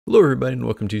Hello everybody and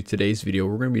welcome to today's video.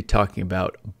 We're going to be talking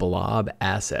about blob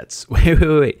assets.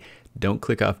 Wait. Don't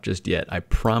click off just yet. I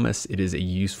promise it is a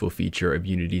useful feature of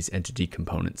Unity's entity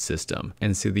component system.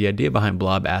 And so the idea behind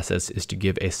blob assets is to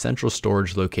give a central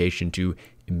storage location to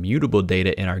immutable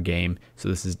data in our game. So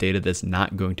this is data that's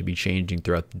not going to be changing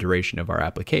throughout the duration of our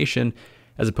application,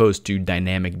 as opposed to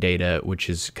dynamic data, which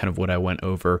is kind of what I went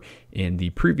over in the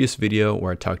previous video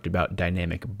where I talked about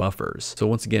dynamic buffers. So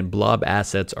once again, blob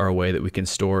assets are a way that we can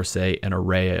store, say, an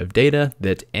array of data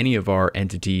that any of our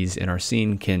entities in our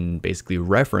scene can basically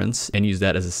reference and use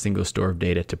that as a single store of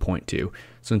data to point to.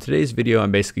 So in today's video,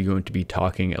 I'm basically going to be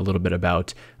talking a little bit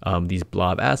about these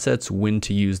blob assets, when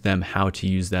to use them, how to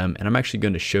use them, and I'm actually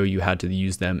going to show you how to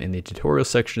use them in the tutorial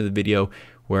section of the video,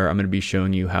 where I'm going to be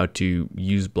showing you how to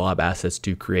use blob assets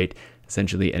to create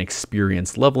essentially an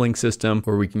experience leveling system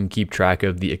where we can keep track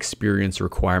of the experience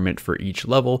requirement for each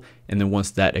level. And then once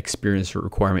that experience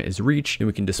requirement is reached, then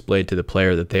we can display to the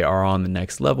player that they are on the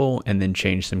next level and then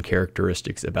change some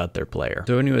characteristics about their player.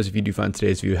 So anyways, if you do find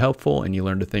today's video helpful and you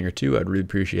learned a thing or two, I'd really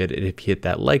appreciate it if you hit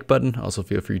that like button. Also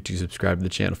feel free to subscribe to the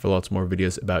channel for lots more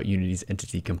videos about Unity's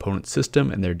entity component system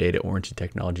and their data-oriented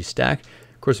technology stack.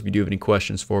 Of course, if you do have any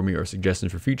questions for me or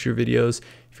suggestions for future videos,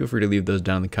 feel free to leave those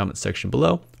down in the comment section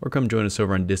below, or come join us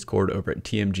over on Discord over at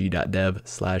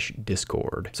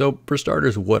tmg.dev/discord. So for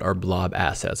starters, what are blob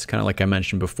assets? Kind of like I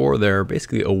mentioned before, they're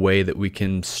basically a way that we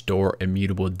can store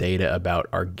immutable data about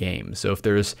our game. So if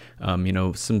there's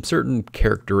some certain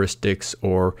characteristics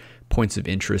or points of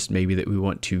interest maybe that we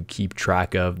want to keep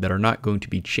track of that are not going to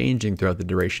be changing throughout the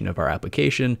duration of our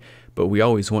application, but we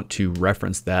always want to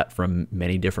reference that from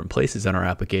many different places in our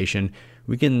application,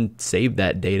 we can save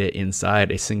that data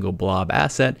inside a single blob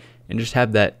asset and just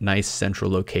have that nice central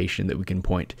location that we can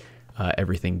point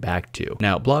everything back to.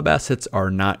 Now, blob assets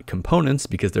are not components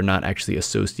because they're not actually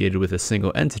associated with a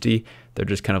single entity. They're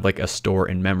just kind of like a store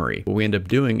in memory. What we end up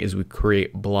doing is we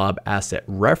create blob asset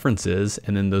references,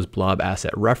 and then those blob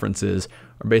asset references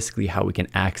are basically how we can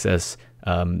access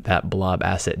that blob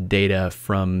asset data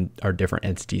from our different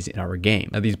entities in our game.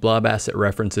 Now, these blob asset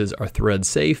references are thread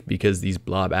safe because these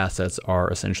blob assets are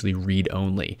essentially read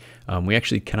only. We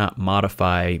actually cannot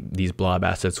modify these blob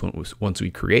assets once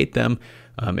we create them.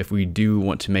 If we do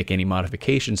want to make any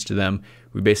modifications to them,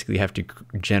 we basically have to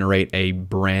generate a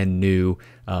brand new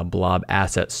blob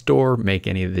asset store, make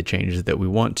any of the changes that we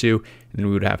want to, and then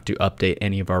we would have to update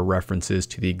any of our references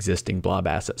to the existing blob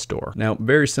asset store. Now,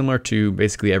 very similar to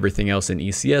basically everything else in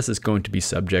ECS, is going to be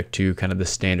subject to kind of the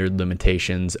standard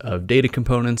limitations of data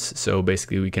components. So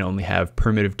basically we can only have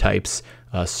primitive types,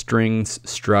 strings,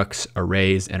 structs,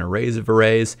 arrays, and arrays of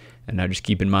arrays. And now just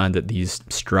keep in mind that these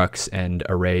structs and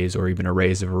arrays, or even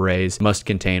arrays of arrays, must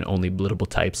contain only blittable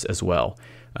types as well.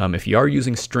 If you are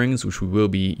using strings, which we will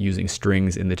be using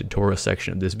strings in the tutorial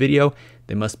section of this video,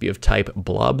 they must be of type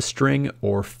blob string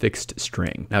or fixed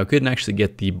string. Now, I couldn't actually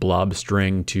get the blob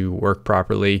string to work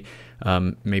properly.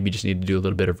 Maybe just need to do a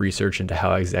little bit of research into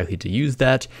how exactly to use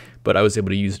that, but I was able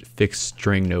to use fixed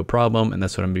string no problem, and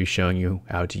that's what I'm going to be showing you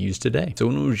how to use today. So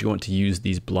when would you want to use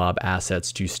these blob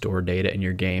assets to store data in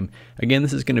your game? Again,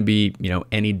 this is going to be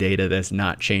any data that's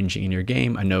not changing in your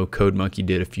game. I know CodeMonkey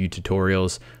did a few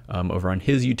tutorials over on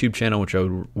his YouTube channel, which I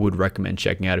would recommend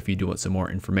checking out if you do want some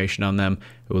more information on them.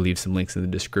 I will leave some links in the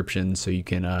description so you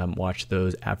can watch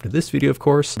those after this video, of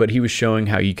course. But he was showing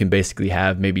how you can basically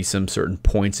have maybe some certain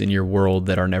points in your world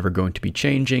that are never going to be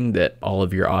changing, that all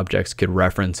of your objects could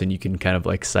reference, and you can kind of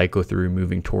like cycle through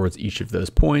moving towards each of those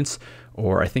points.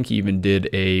 Or I think he even did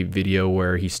a video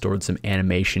where he stored some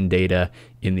animation data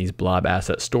in these blob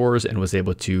asset stores and was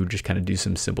able to just kind of do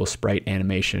some simple sprite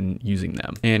animation using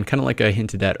them. And kind of like I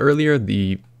hinted at earlier,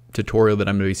 the tutorial that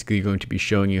I'm basically going to be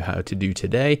showing you how to do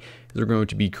today is we're going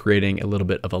to be creating a little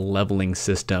bit of a leveling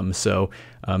system. So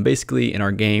basically in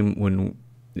our game, when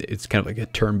it's kind of like a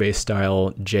turn-based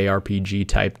style JRPG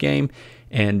type game,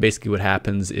 and basically what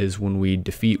happens is when we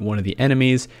defeat one of the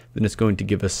enemies, then it's going to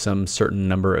give us some certain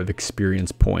number of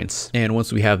experience points. And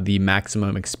once we have the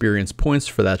maximum experience points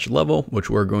for that level, which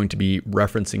we're going to be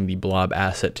referencing the blob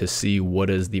asset to see what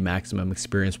is the maximum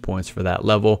experience points for that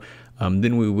level,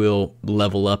 then we will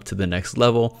level up to the next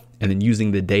level. And then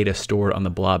using the data stored on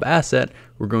the blob asset,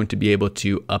 we're going to be able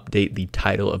to update the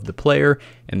title of the player.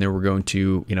 And then we're going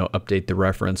to, update the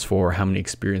reference for how many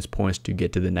experience points to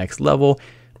get to the next level.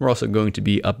 We're also going to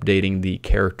be updating the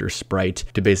character sprite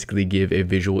to basically give a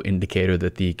visual indicator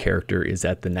that the character is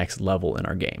at the next level in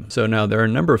our game. So now there are a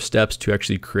number of steps to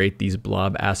actually create these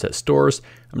blob asset stores.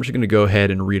 I'm just going to go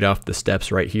ahead and read off the steps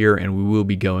right here, and we will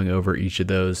be going over each of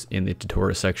those in the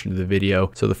tutorial section of the video.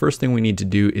 So the first thing we need to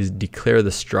do is declare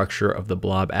the structure of the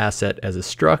blob asset as a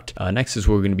struct. Next is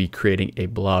we're going to be creating a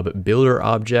blob builder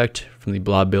object. From the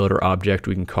blob builder object,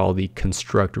 we can call the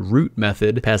ConstructRoot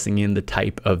method, passing in the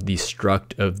type of the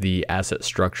struct of the asset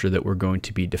structure that we're going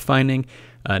to be defining.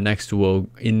 Next, we'll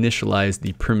initialize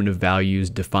the primitive values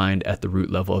defined at the root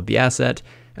level of the asset.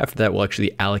 After that, we'll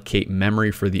actually allocate memory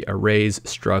for the arrays,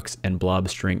 structs, and blob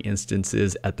string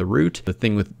instances at the root. The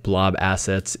thing with blob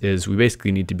assets is we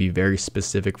basically need to be very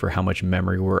specific for how much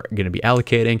memory we're going to be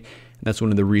allocating. And that's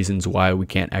one of the reasons why we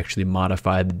can't actually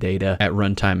modify the data at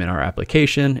runtime in our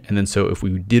application. And then so if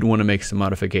we did want to make some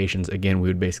modifications, again, we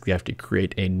would basically have to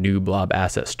create a new blob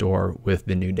asset store with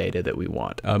the new data that we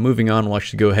want. Moving on, we'll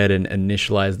actually go ahead and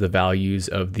initialize the values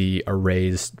of the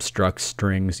arrays, structs,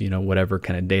 strings, whatever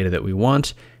kind of data that we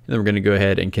want. And then we're going to go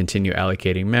ahead and continue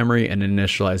allocating memory and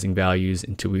initializing values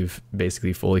until we've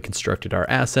basically fully constructed our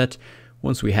asset.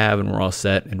 Once we have and we're all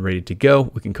set and ready to go,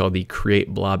 we can call the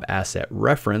create blob asset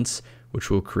reference,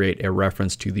 which will create a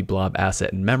reference to the blob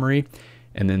asset in memory.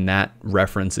 And then that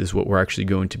reference is what we're actually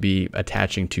going to be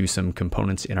attaching to some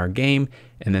components in our game.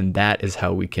 And then that is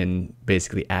how we can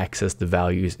basically access the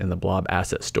values in the blob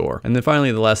asset store. And then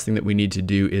finally, the last thing that we need to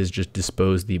do is just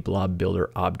dispose the blob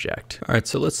builder object. All right,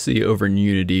 so let's see over in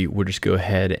Unity, we'll just go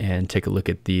ahead and take a look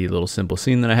at the little simple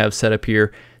scene that I have set up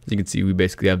here. As you can see, we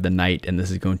basically have the night, and this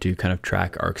is going to kind of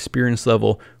track our experience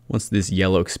level. Once this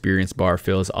yellow experience bar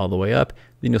fills all the way up,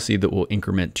 then you'll see that we'll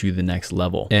increment to the next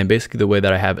level. And basically the way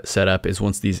that I have it set up is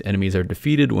once these enemies are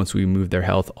defeated, once we move their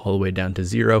health all the way down to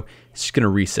 0, it's just going to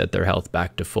reset their health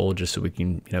back to full just so we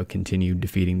can, continue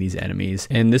defeating these enemies.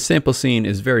 And this sample scene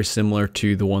is very similar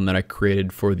to the one that I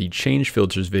created for the change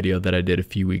filters video that I did a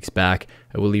few weeks back.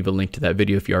 I will leave a link to that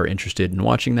video if you are interested in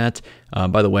watching that.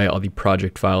 By the way, all the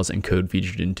project files and code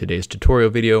featured in today's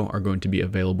tutorial video are going to be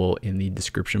available in the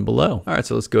description below. All right,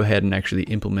 so let's go ahead and actually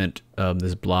implement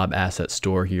this blob asset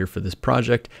store here for this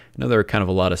project. I know there are kind of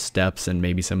a lot of steps and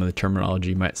maybe some of the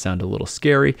terminology might sound a little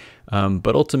scary,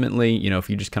 but ultimately, if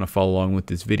you just kind of follow along with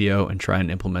this video and try and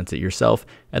implement it yourself,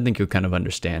 I think you'll kind of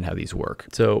understand how these work.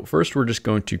 So first, we're just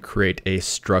going to create a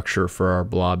structure for our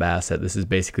blob asset. This is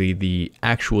basically the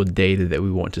actual data that we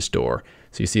want to store.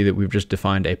 So you see that we've just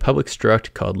defined a public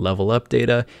struct called level up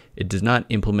data. It does not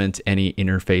implement any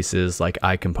interfaces like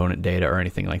iComponent data or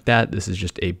anything like that. This is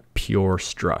just a pure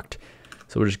struct.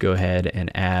 So we'll just go ahead and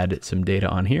add some data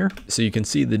on here. So you can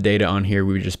see the data on here.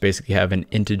 We just basically have an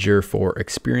integer for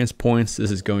experience points.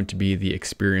 This is going to be the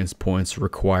experience points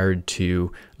required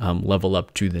to level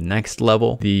up to the next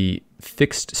level. The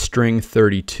fixed string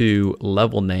 32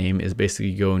 level name is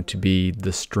basically going to be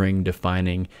the string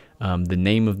defining the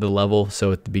name of the level.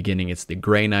 So at the beginning, it's the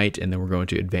gray knight, and then we're going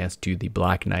to advance to the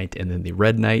black knight and then the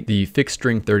red knight. The fixed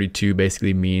string 32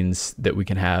 basically means that we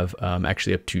can have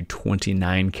actually up to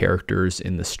 29 characters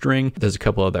in the string. There's a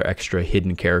couple other extra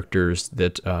hidden characters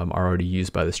that are already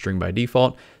used by the string by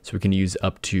default. So we can use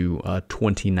up to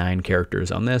 29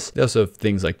 characters on this. They also have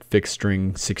things like fixed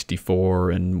string 64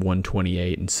 and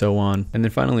 128 and so on. And then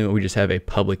finally, we just have a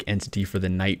public entity for the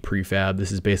knight prefab.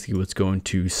 This is basically what's going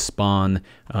to spawn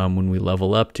when we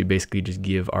level up to basically just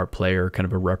give our player kind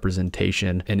of a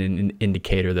representation and an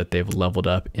indicator that they've leveled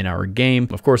up in our game.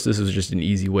 Of course, this is just an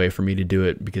easy way for me to do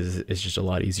it because it's just a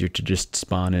lot easier to just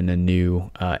spawn in a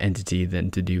new entity than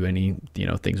to do any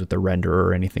things with the renderer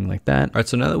or anything like that. All right,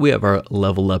 so now that we have our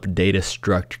level up data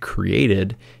struct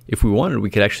created, if we wanted, we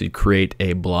could actually create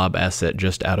a blob asset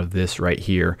just out of this right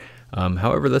here.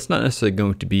 However, that's not necessarily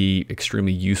going to be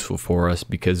extremely useful for us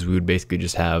because we would basically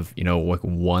just have, like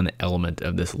one element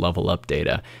of this level up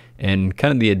data. And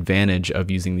kind of the advantage of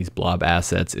using these blob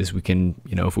assets is we can,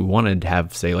 if we wanted to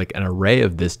have, say, like an array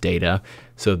of this data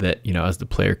so that, as the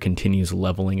player continues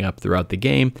leveling up throughout the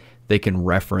game, they can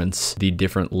reference the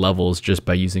different levels just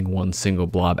by using one single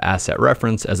blob asset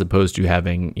reference, as opposed to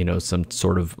having, some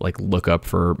sort of like lookup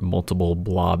for multiple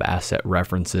blob asset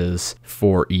references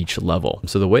for each level.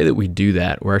 So the way that we do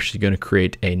that, we're actually going to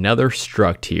create another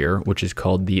struct here, which is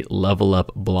called the level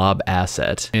up blob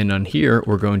asset. And on here,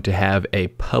 we're going to have a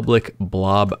public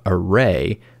blob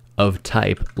array of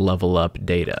type level up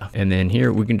data. And then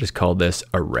here we can just call this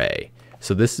array.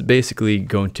 So this is basically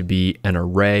going to be an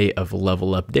array of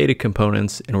level up data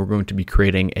components, and we're going to be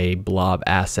creating a blob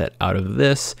asset out of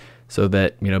this so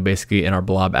that, basically in our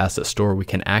blob asset store, we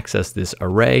can access this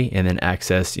array and then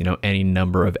access, any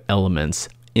number of elements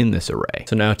in this array.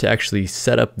 So now to actually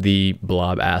set up the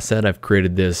blob asset, I've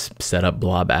created this setup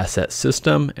blob asset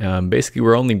system. Basically,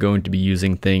 we're only going to be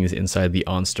using things inside the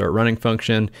onStartRunning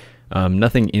function.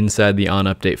 Nothing inside the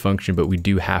onUpdate function, but we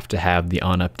do have to have the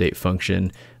onUpdate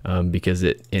function because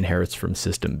it inherits from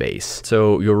system base.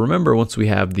 So you'll remember once we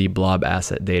have the blob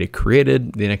asset data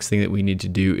created, the next thing that we need to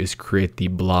do is create the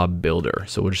blob builder.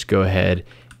 So we'll just go ahead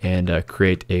and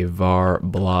create a var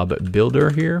blob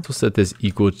builder here. So we'll set this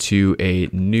equal to a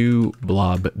new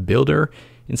blob builder.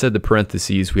 Inside the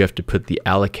parentheses, we have to put the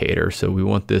allocator. So we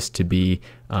want this to be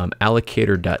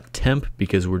allocator.temp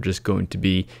because we're just going to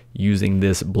be using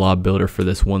this blob builder for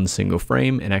this one single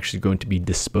frame and actually going to be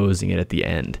disposing it at the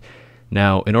end.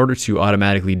 Now, in order to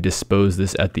automatically dispose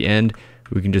this at the end,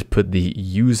 we can just put the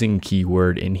using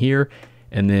keyword in here,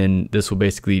 and then this will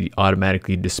basically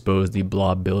automatically dispose the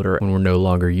blob builder when we're no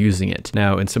longer using it.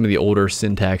 Now, in some of the older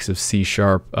syntax of C#,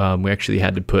 we actually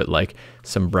had to put like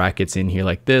some brackets in here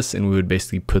like this, and we would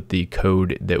basically put the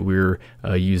code that we're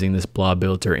using this blob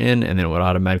builder in, and then it would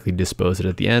automatically dispose it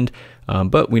at the end.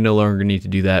 But we no longer need to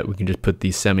do that. We can just put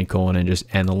the semicolon and just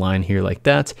end the line here like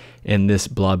that, and this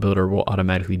blob builder will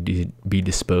automatically be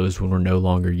disposed when we're no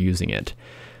longer using it.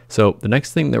 So the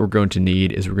next thing that we're going to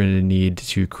need is we're going to need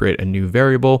to create a new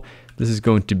variable. This is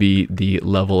going to be the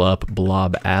level up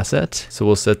blob asset. So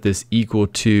we'll set this equal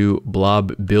to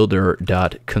blob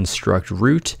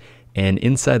builder.ConstructRoot. And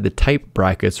inside the type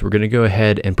brackets, we're going to go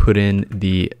ahead and put in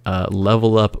the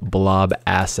level up blob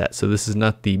asset. So this is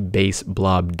not the base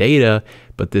blob data,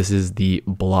 but this is the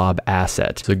blob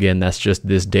asset. So again, that's just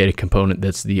this data component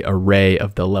that's the array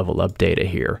of the level up data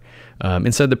here.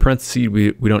 Inside the parentheses,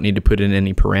 we don't need to put in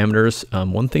any parameters.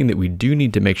 One thing that we do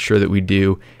need to make sure that we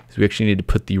do is we actually need to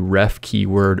put the ref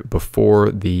keyword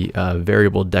before the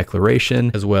variable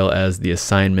declaration, as well as the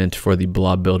assignment for the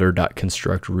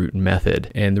blobbuilder.constructRoot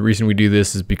method. And the reason we do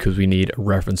this is because we need a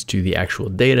reference to the actual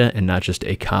data and not just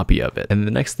a copy of it. And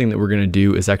the next thing that we're going to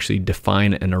do is actually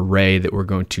define an array that we're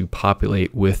going to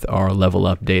populate with our level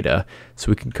up data. So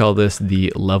we can call this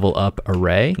the level up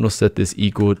array, and we'll set this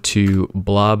equal to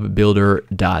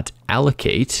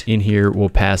blobbuilder.allocate. In here, we'll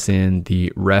pass in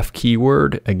the ref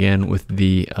keyword again with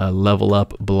the level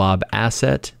up blob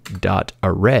asset dot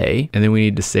array, and then we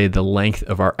need to say the length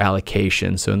of our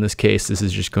allocation. So in this case, this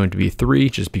is just going to be 3,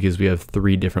 just because we have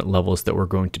 3 different levels that we're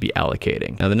going to be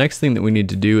allocating. Now the next thing that we need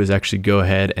to do is actually go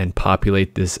ahead and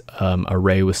populate this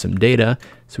array with some data.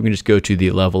 So we can just go to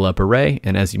the level up array,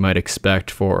 and as you might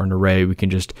expect for an array, we can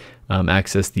just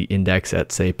access the index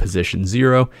at, say, position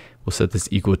 0. We'll set this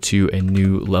equal to a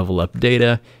new level up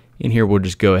data. In here, we'll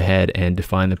just go ahead and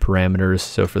define the parameters.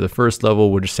 So for the first level,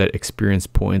 we'll just set experience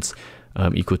points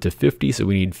equal to 50. So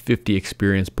we need 50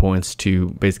 experience points to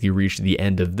basically reach the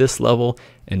end of this level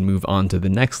and move on to the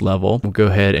next level. We'll go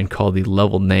ahead and call the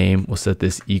level name. We'll set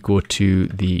this equal to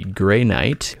the Gray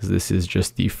Knight, because this is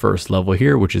just the first level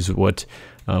here, which is what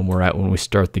we're at when we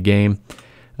start the game.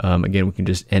 Again, we can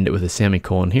just end it with a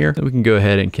semicolon here. Then we can go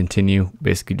ahead and continue.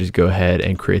 Basically, just go ahead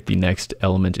and create the next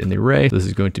element in the array. This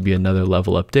is going to be another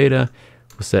level up data.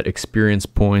 We'll set experience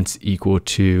points equal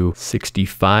to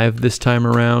 65 this time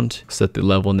around. Set the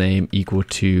level name equal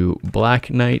to Black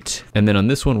Knight. And then on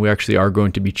this one, we actually are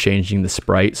going to be changing the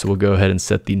sprite. So we'll go ahead and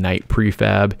set the Knight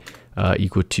prefab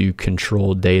equal to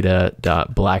control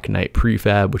data.Black Knight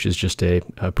prefab, which is just a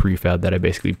prefab that I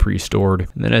basically pre-stored.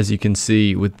 And then as you can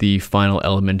see with the final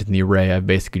element in the array, I've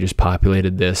basically just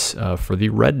populated this for the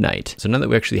Red Knight. So now that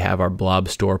we actually have our blob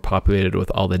store populated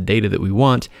with all the data that we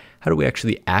want, how do we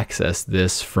actually access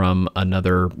this from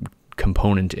another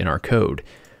component in our code?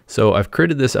 So I've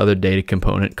created this other data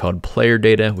component called player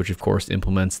data, which of course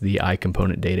implements the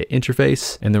iComponent data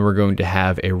interface. And then we're going to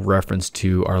have a reference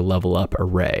to our level up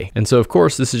array. And so of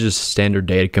course, this is just a standard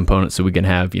data component. So we can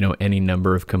have, any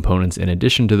number of components in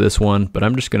addition to this one, but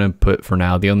I'm just going to put for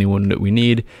now the only one that we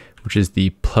need, which is the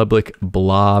public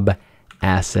blob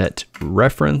asset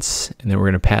reference. And then we're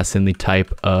going to pass in the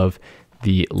type of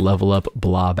the level up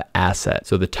blob asset.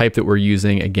 So the type that we're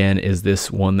using again is this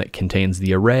one that contains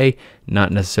the array,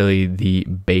 not necessarily the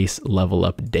base level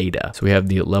up data. So we have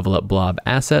the level up blob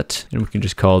asset, and we can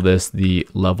just call this the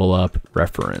level up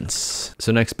reference.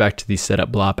 So next, back to the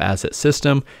setup blob asset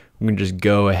system, we can just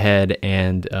go ahead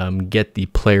and get the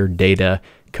player data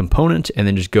component, and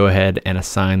then just go ahead and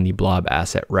assign the blob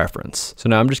asset reference. So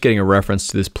now I'm just getting a reference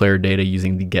to this player data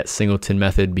using the get singleton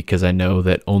method, because I know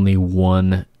that only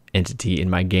one entity in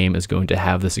my game is going to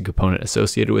have this component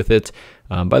associated with it.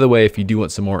 By the way, if you do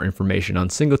want some more information on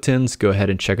singletons, go ahead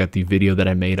and check out the video that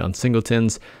I made on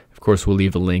singletons. Of course, we'll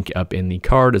leave a link up in the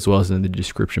card as well as in the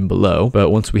description below.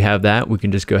 But once we have that, we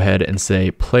can just go ahead and say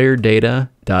player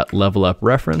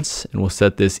data.levelUpReference, and we'll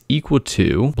set this equal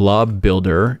to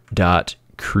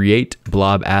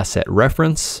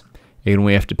blobbuilder.createBlobAssetReference. Again,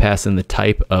 we have to pass in the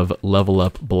type of level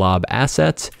up blob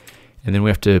asset. and then we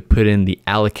have to put in the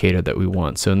allocator that we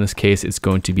want. So in this case, it's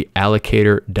going to be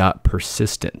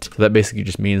allocator.persistent. So that basically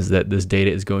just means that this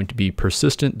data is going to be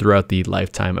persistent throughout the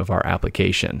lifetime of our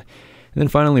application. And then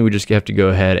finally, we just have to go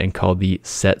ahead and call the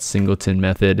setSingleton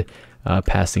method,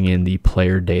 passing in the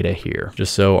player data here,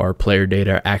 just so our player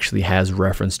data actually has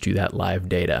reference to that live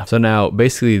data. So now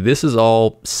basically this is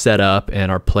all set up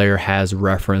and our player has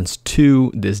reference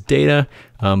to this data,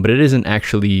 but it isn't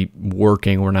actually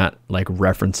working. We're not like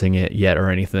referencing it yet or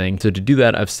anything. So to do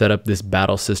that, I've set up this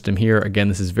battle system here. Again,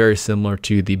 this is very similar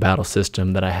to the battle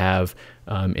system that I have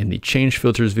in the change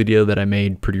filters video that I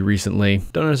made pretty recently.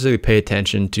 Don't necessarily pay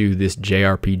attention to this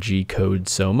JRPG code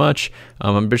so much.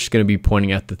 I'm just going to be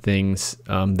pointing out the things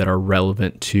that are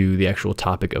relevant to the actual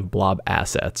topic of blob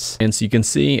assets. And so you can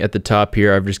see at the top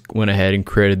here, I've just went ahead and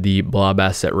created the blob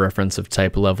asset reference of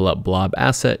type level up blob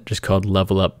asset, just called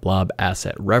level up blob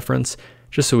asset reference,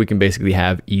 just so we can basically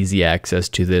have easy access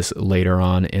to this later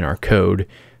on in our code.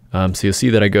 So you'll see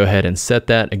that I go ahead and set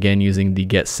that again using the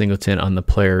get singleton on the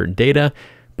player data,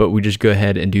 but we just go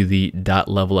ahead and do the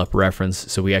 .level up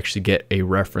reference, so we actually get a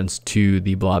reference to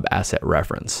the blob asset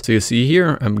reference. So you'll see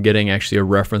here I'm getting actually a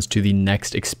reference to the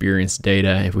next experience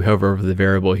data. If we hover over the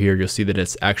variable here, you'll see that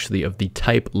it's actually of the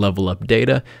type level up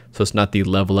data. So it's not the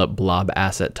level up blob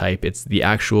asset type, it's the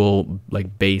actual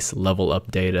like base level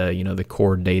up data, you know, the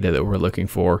core data that we're looking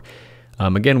for.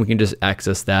 Again, we can just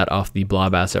access that off the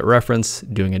blob asset reference,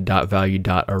 doing a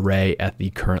 .value.array at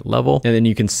the current level. And then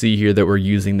you can see here that we're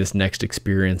using this next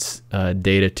experience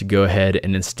data to go ahead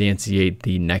and instantiate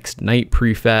the next night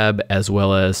prefab, as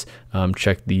well as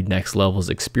check the next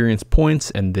level's experience points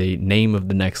and the name of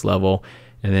the next level.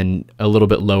 And then a little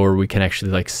bit lower, we can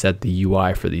actually like set the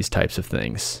UI for these types of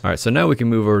things. All right, so now we can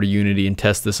move over to Unity and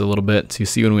test this a little bit. So you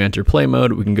see when we enter play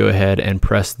mode, we can go ahead and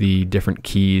press the different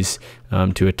keys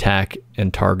to attack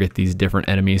and target these different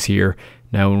enemies here.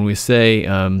 Now, when we say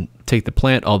take the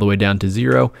plant all the way down to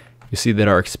 0, you see that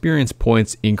our experience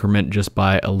points increment just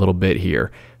by a little bit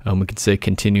here. We could say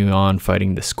continue on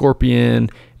fighting the scorpion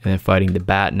and then fighting the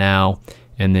bat now.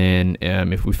 And then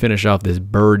if we finish off this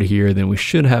bird here, then we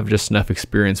should have just enough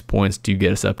experience points to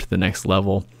get us up to the next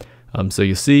level. So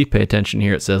you'll see, pay attention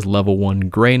here, it says level 1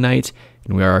 gray knight,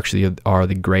 and we are actually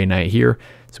the gray knight here.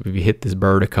 So if we hit this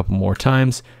bird a couple more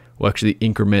times, we'll actually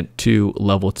increment to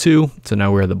level 2. So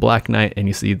now we're the black knight, and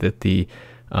you see that the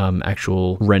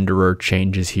actual renderer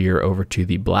changes here over to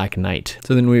the black knight.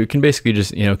 So then we can basically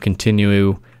just, you know,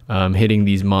 continue hitting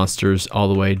these monsters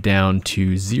all the way down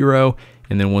to 0.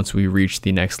 And then once we reach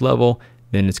the next level,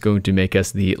 then it's going to make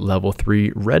us the level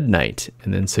 3 red knight.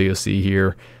 And then so you'll see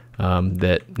here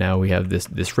that now we have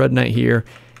this red knight here.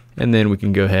 And then we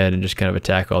can go ahead and just kind of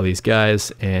attack all these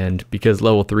guys. And because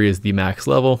level 3 is the max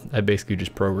level, I basically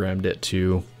just programmed it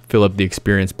to fill up the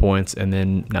experience points and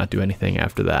then not do anything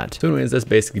after that. So anyways, that's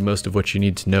basically most of what you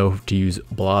need to know to use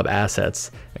blob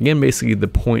assets. Again, basically the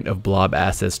point of blob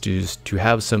assets is to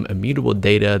have some immutable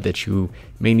data that you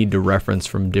may need to reference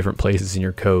from different places in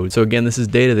your code. So again, this is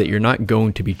data that you're not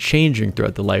going to be changing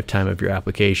throughout the lifetime of your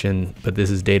application, but this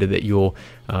is data that you'll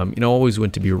always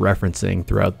want to be referencing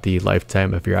throughout the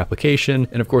lifetime of your application.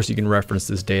 And of course, you can reference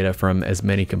this data from as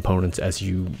many components as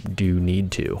you do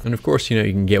need to. And of course, you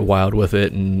can get wild with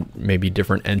it, and maybe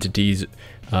different entities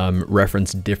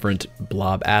reference different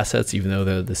blob assets, even though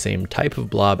they're the same type of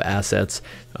blob assets,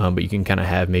 but you can kind of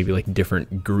have maybe like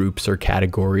different groups or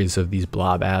categories of these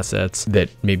blob assets that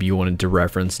maybe you wanted to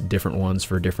reference different ones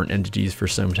for different entities for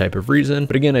some type of reason.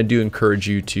 But again, I do encourage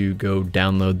you to go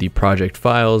download the project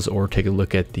files or take a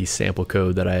look at the sample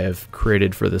code that I have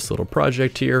created for this little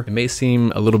project here. It may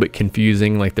seem a little bit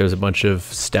confusing, like there's a bunch of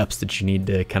steps that you need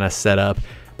to kind of set up,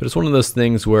 but it's one of those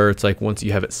things where it's like once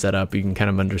you have it set up, you can kind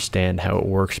of understand how it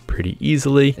works pretty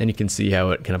easily, and you can see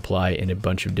how it can apply in a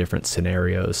bunch of different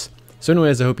scenarios. So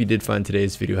anyways, I hope you did find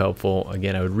today's video helpful.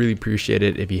 Again, I would really appreciate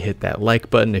it if you hit that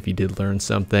like button if you did learn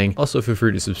something. Also, feel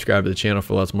free to subscribe to the channel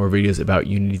for lots more videos about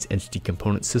Unity's entity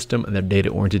component system and their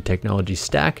data-oriented technology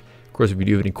stack. Of course, if you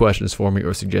do have any questions for me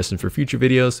or suggestions for future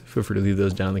videos, feel free to leave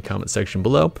those down in the comment section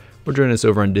below, or join us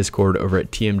over on Discord over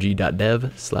at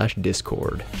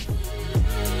tmg.dev/discord.